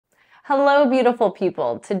Hello, beautiful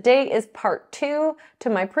people. Today is part 2 to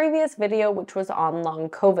my previous video, which was on long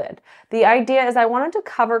COVID. The idea is I wanted to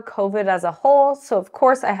cover COVID as a whole, so of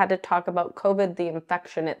course I had to talk about COVID, the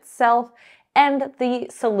infection itself, and the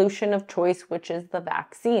solution of choice, which is the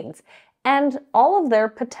vaccines, and all of their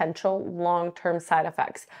potential long-term side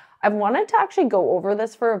effects. I've wanted to actually go over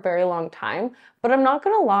this for a very long time, but I'm not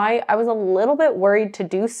gonna lie, I was a little bit worried to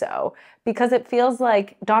do so because it feels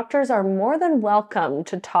like doctors are more than welcome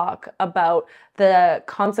to talk about the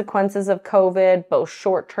consequences of COVID, both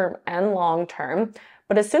short-term and long-term.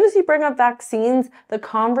 But as soon as you bring up vaccines, the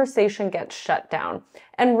conversation gets shut down.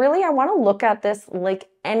 And really, I want to look at this like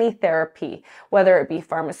any therapy, whether it be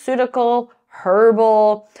pharmaceutical,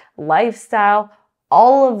 herbal, lifestyle,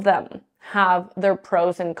 all of them have their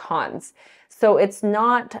pros and cons. So it's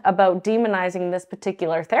not about demonizing this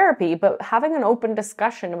particular therapy, but having an open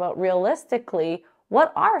discussion about realistically,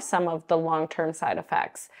 what are some of the long-term side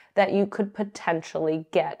effects that you could potentially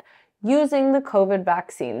get using the COVID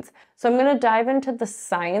vaccines. So I'm going to dive into the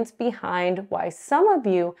science behind why some of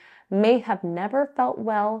you may have never felt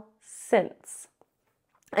well since.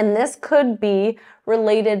 And this could be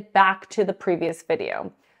related back to the previous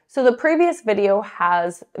video. So the previous video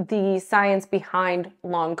has the science behind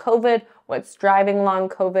long COVID, what's driving long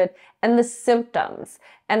COVID, and the symptoms.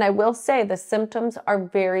 And I will say the symptoms are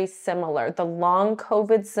very similar. The long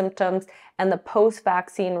COVID symptoms and the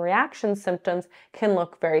post-vaccine reaction symptoms can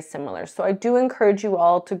look very similar. So I do encourage you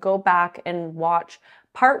all to go back and watch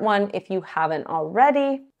part 1 if you haven't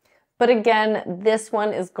already. But again, this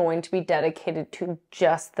one is going to be dedicated to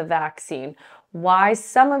just the vaccine. Why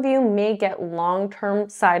some of you may get long-term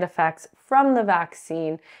side effects from the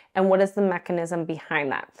vaccine and what is the mechanism behind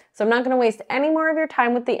that. So I'm not going to waste any more of your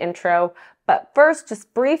time with the intro, but first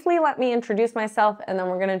just briefly let me introduce myself and then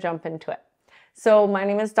we're going to jump into it. So my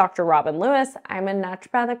name is Dr. Robin Lewis. I'm a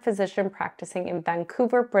naturopathic physician practicing in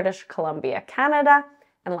Vancouver, British Columbia, Canada,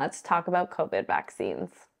 and let's talk about COVID vaccines.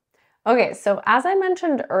 Okay, so as I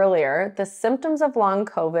mentioned earlier, the symptoms of long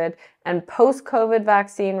COVID and post-COVID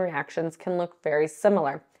vaccine reactions can look very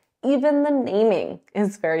similar. Even the naming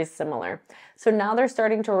is very similar. So now they're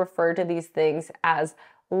starting to refer to these things as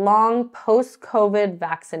long post-COVID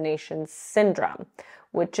vaccination syndrome,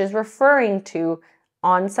 which is referring to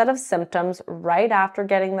onset of symptoms right after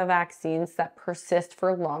getting the vaccines that persist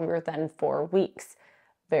for longer than 4 weeks.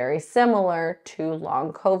 Very similar to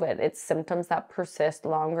long COVID. It's symptoms that persist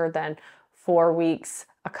longer than 4 weeks,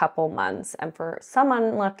 a couple months, and for some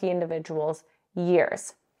unlucky individuals,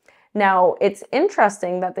 years. Now, it's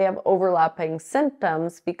interesting that they have overlapping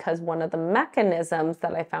symptoms because one of the mechanisms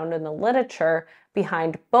that I found in the literature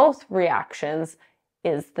behind both reactions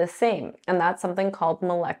is the same, and that's something called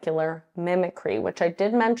molecular mimicry, which I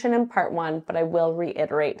did mention in part 1, but I will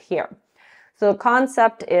reiterate here. So the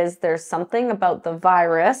concept is there's something about the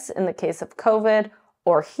virus in the case of COVID,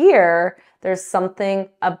 or here there's something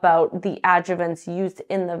about the adjuvants used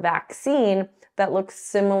in the vaccine that looks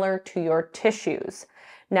similar to your tissues.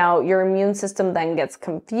 Now your immune system then gets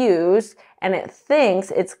confused and it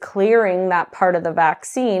thinks it's clearing that part of the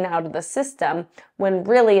vaccine out of the system when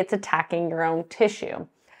really it's attacking your own tissue.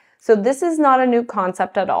 So this is not a new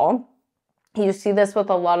concept at all. You see this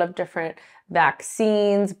with a lot of different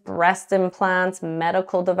vaccines, breast implants,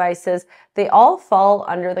 medical devices. They all fall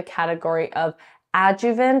under the category of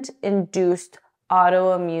adjuvant-induced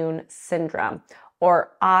autoimmune syndrome,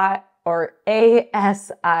 or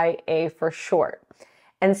ASIA for short.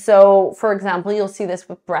 And so, for example, you'll see this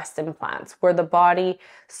with breast implants, where the body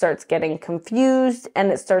starts getting confused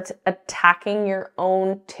and it starts attacking your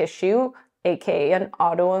own tissue, aka an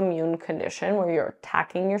autoimmune condition where you're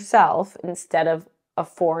attacking yourself instead of a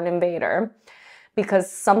foreign invader, because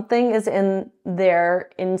something is in there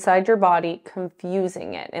inside your body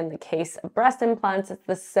confusing it. In the case of breast implants, it's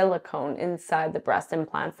the silicone inside the breast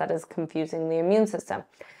implants that is confusing the immune system.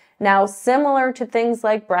 Now, similar to things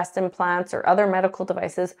like breast implants or other medical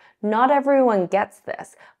devices, not everyone gets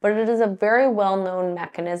this, but it is a very well-known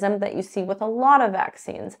mechanism that you see with a lot of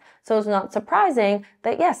vaccines. So it's not surprising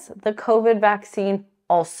that yes, the COVID vaccine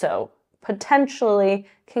also potentially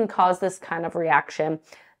can cause this kind of reaction,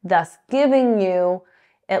 thus giving you,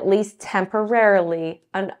 at least temporarily,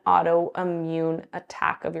 an autoimmune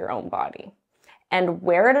attack of your own body. And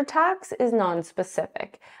where it attacks is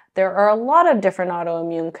non-specific. There are a lot of different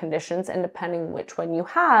autoimmune conditions, and depending which one you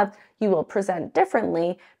have, you will present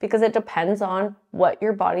differently because it depends on what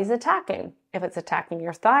your body's attacking. If it's attacking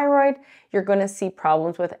your thyroid, you're going to see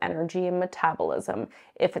problems with energy and metabolism.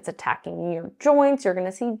 If it's attacking your joints, you're going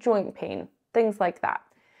to see joint pain, things like that.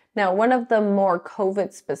 Now, one of the more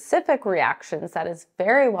COVID-specific reactions that is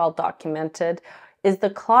very well documented is the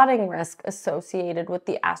clotting risk associated with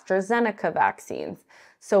the AstraZeneca vaccines.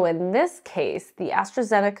 So in this case, the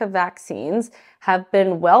AstraZeneca vaccines have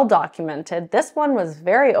been well documented. This one was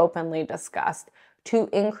very openly discussed to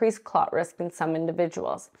increase clot risk in some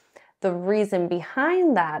individuals. The reason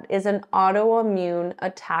behind that is an autoimmune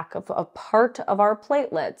attack of a part of our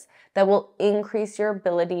platelets that will increase your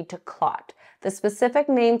ability to clot. The specific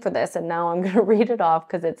name for this, and now I'm going to read it off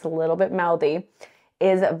because it's a little bit mouthy,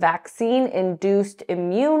 is vaccine-induced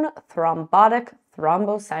immune thrombotic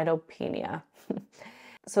thrombocytopenia.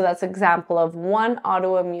 So that's an example of one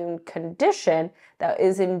autoimmune condition that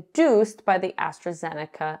is induced by the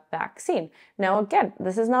AstraZeneca vaccine. Now, again,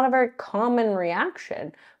 this is not a very common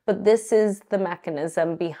reaction, but this is the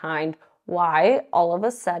mechanism behind why all of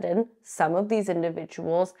a sudden some of these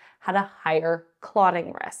individuals had a higher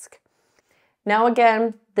clotting risk. Now,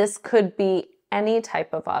 again, this could be any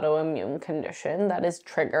type of autoimmune condition that is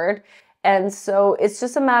triggered. And so it's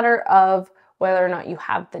just a matter of whether or not you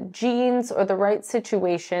have the genes or the right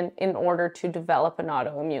situation in order to develop an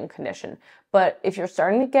autoimmune condition. But if you're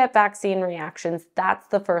starting to get vaccine reactions, that's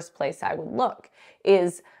the first place I would look,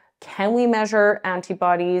 is can we measure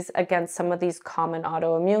antibodies against some of these common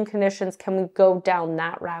autoimmune conditions? Can we go down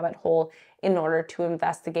that rabbit hole in order to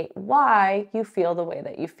investigate why you feel the way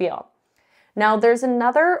that you feel? Now, there's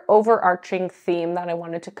another overarching theme that I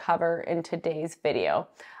wanted to cover in today's video.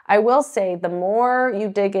 I will say the more you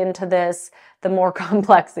dig into this, the more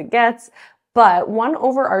complex it gets. But one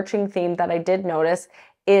overarching theme that I did notice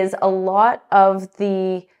is a lot of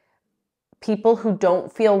the people who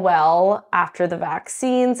don't feel well after the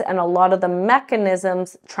vaccines and a lot of the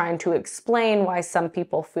mechanisms trying to explain why some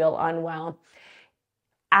people feel unwell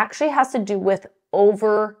actually has to do with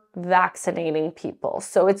over-vaccinating people.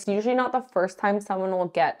 So it's usually not the first time someone will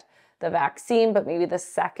get the vaccine, but maybe the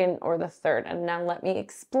second or the third. And now let me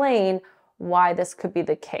explain why this could be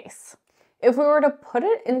the case. If we were to put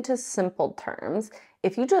it into simple terms,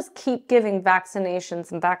 if you just keep giving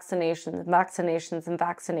vaccinations and vaccinations and vaccinations and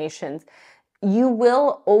vaccinations, you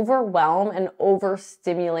will overwhelm and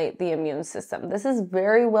overstimulate the immune system. This is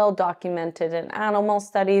very well documented in animal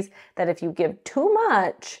studies that if you give too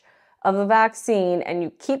much of a vaccine and you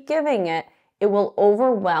keep giving it, it will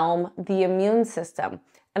overwhelm the immune system.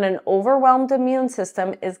 And an overwhelmed immune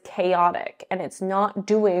system is chaotic and it's not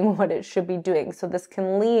doing what it should be doing. So this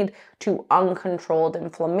can lead to uncontrolled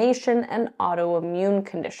inflammation and autoimmune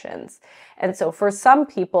conditions. And so for some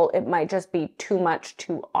people, it might just be too much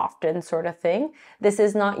too often sort of thing. This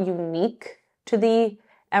is not unique to the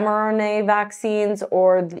mRNA vaccines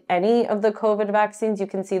or any of the COVID vaccines. You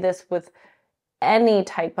can see this with any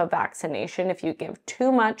type of vaccination. If you give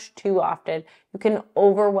too much too often, you can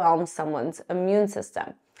overwhelm someone's immune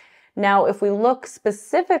system. Now, if we look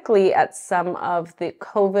specifically at some of the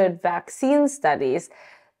COVID vaccine studies,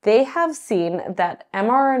 they have seen that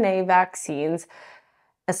mRNA vaccines,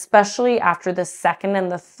 especially after the second and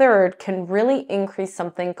the third, can really increase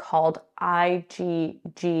something called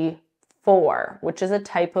IgG4, which is a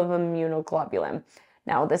type of immunoglobulin.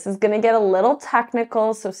 Now, this is going to get a little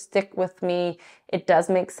technical, so stick with me. It does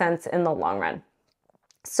make sense in the long run.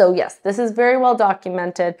 So yes, this is very well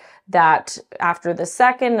documented that after the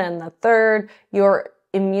second and the third, your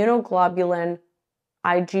immunoglobulin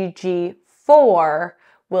IgG4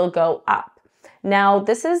 will go up. Now,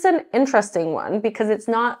 this is an interesting one because it's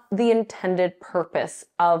not the intended purpose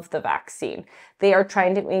of the vaccine. They are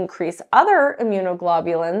trying to increase other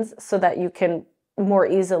immunoglobulins so that you can more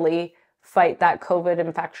easily fight that COVID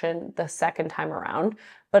infection the second time around.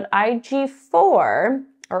 But IG4 or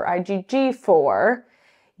IgG4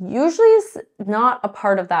 usually is not a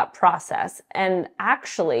part of that process. And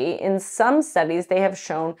actually, in some studies, they have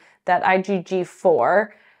shown that IgG4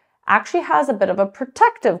 actually has a bit of a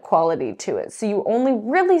protective quality to it. So you only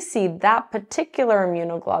really see that particular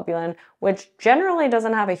immunoglobulin, which generally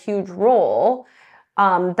doesn't have a huge role.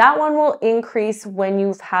 That one will increase when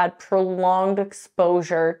you've had prolonged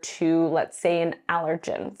exposure to, let's say, an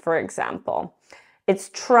allergen, for example. It's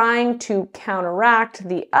trying to counteract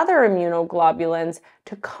the other immunoglobulins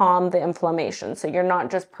to calm the inflammation. So you're not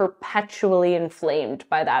just perpetually inflamed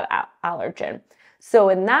by that allergen. So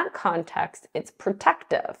in that context, it's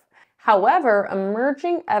protective. However,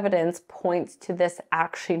 emerging evidence points to this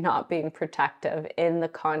actually not being protective in the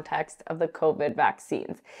context of the COVID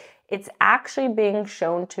vaccines. It's actually being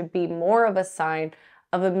shown to be more of a sign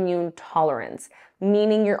of immune tolerance,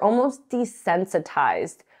 meaning you're almost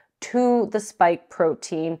desensitized to the spike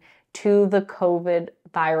protein, to the COVID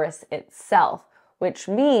virus itself, which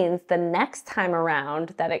means the next time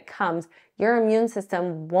around that it comes, your immune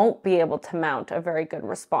system won't be able to mount a very good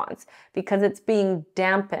response because it's being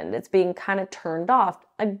dampened. It's being kind of turned off,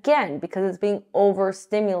 again, because it's being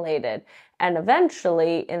overstimulated. And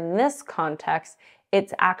eventually, in this context,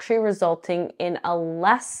 it's actually resulting in a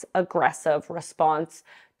less aggressive response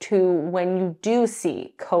to when you do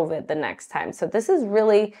see COVID the next time. So this is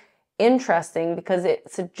really interesting because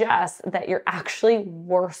it suggests that you're actually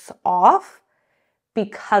worse off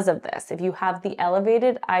because of this. If you have the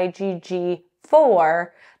elevated IgG4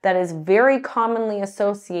 that is very commonly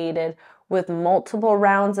associated with multiple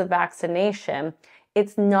rounds of vaccination,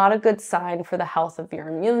 it's not a good sign for the health of your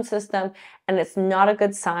immune system, and it's not a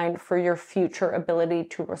good sign for your future ability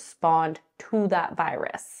to respond to that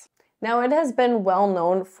virus. Now, it has been well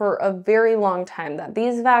known for a very long time that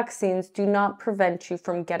these vaccines do not prevent you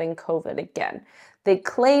from getting COVID again. They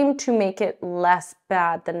claim to make it less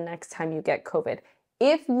bad the next time you get COVID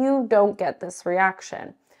if you don't get this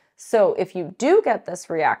reaction. So if you do get this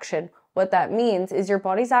reaction, what that means is your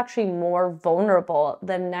body's actually more vulnerable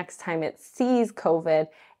the next time it sees COVID,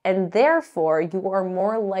 and therefore you are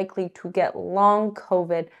more likely to get long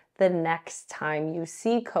COVID the next time you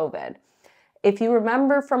see COVID. If you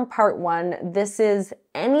remember from part 1, this is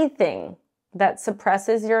anything that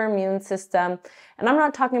suppresses your immune system. And I'm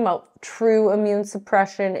not talking about true immune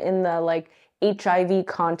suppression in the HIV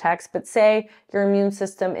context, but say your immune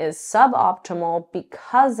system is suboptimal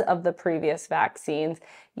because of the previous vaccines,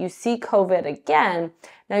 you see COVID again,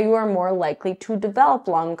 now you are more likely to develop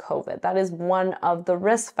long COVID. That is one of the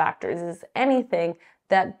risk factors, is anything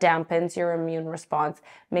that dampens your immune response,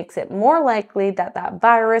 makes it more likely that that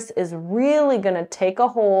virus is really going to take a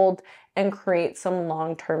hold and create some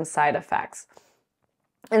long-term side effects.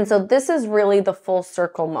 And so this is really the full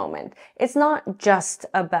circle moment. It's not just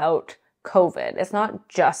about COVID. It's not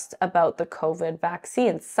just about the COVID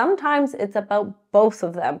vaccine. Sometimes it's about both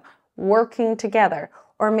of them working together.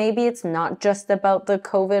 Or maybe it's not just about the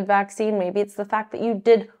COVID vaccine. Maybe it's the fact that you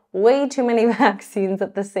did way too many vaccines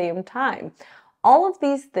at the same time. All of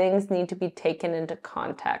these things need to be taken into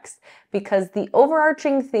context because the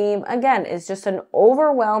overarching theme, again, is just an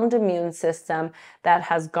overwhelmed immune system that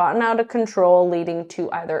has gotten out of control, leading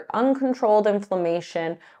to either uncontrolled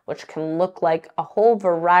inflammation, which can look like a whole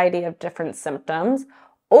variety of different symptoms,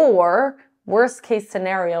 or worst case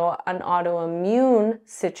scenario, an autoimmune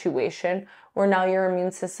situation where now your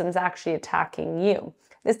immune system's actually attacking you.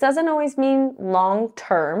 This doesn't always mean long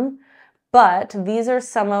term, but these are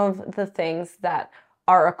some of the things that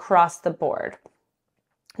are across the board.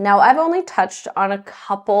 Now, I've only touched on a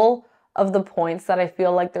couple of the points that I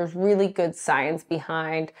feel like there's really good science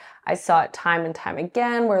behind. I saw it time and time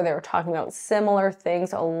again where they were talking about similar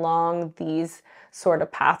things along these sort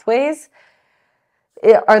of pathways.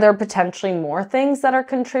 Are there potentially more things that are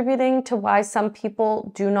contributing to why some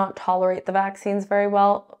people do not tolerate the vaccines very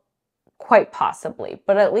well? Quite possibly,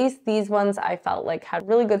 but at least these ones I felt like had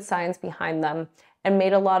really good science behind them and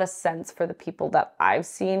made a lot of sense for the people that I've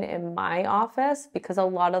seen in my office, because a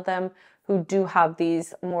lot of them who do have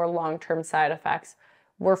these more long-term side effects,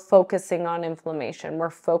 we're focusing on inflammation,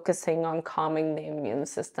 we're focusing on calming the immune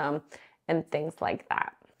system and things like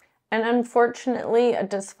that. And unfortunately, a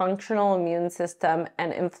dysfunctional immune system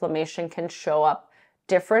and inflammation can show up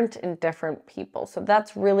different in different people. So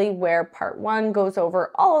that's really where part 1 goes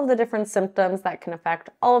over all of the different symptoms that can affect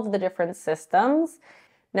all of the different systems.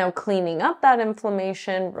 Now, cleaning up that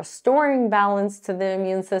inflammation, restoring balance to the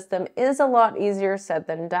immune system is a lot easier said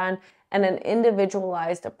than done, and an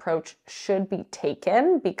individualized approach should be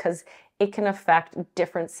taken because it can affect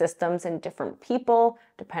different systems in different people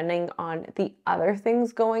depending on the other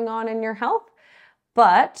things going on in your health.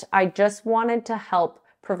 But I just wanted to help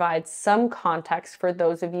provide some context for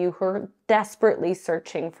those of you who are desperately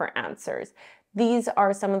searching for answers. These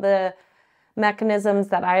are some of the mechanisms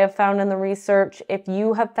that I have found in the research. If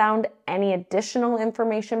you have found any additional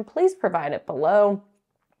information, please provide it below.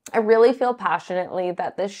 I really feel passionately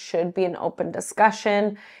that this should be an open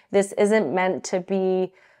discussion. This isn't meant to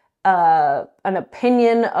be an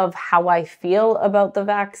opinion of how I feel about the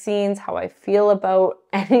vaccines, how I feel about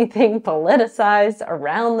anything politicized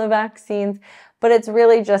around the vaccines, but it's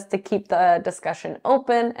really just to keep the discussion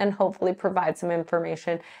open and hopefully provide some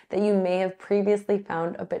information that you may have previously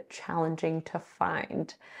found a bit challenging to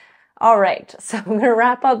find. All right, so I'm going to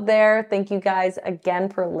wrap up there. Thank you guys again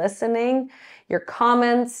for listening. Your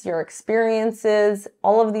comments, your experiences,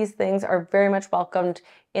 all of these things are very much welcomed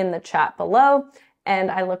in the chat below.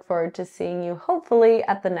 And I look forward to seeing you hopefully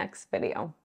at the next video.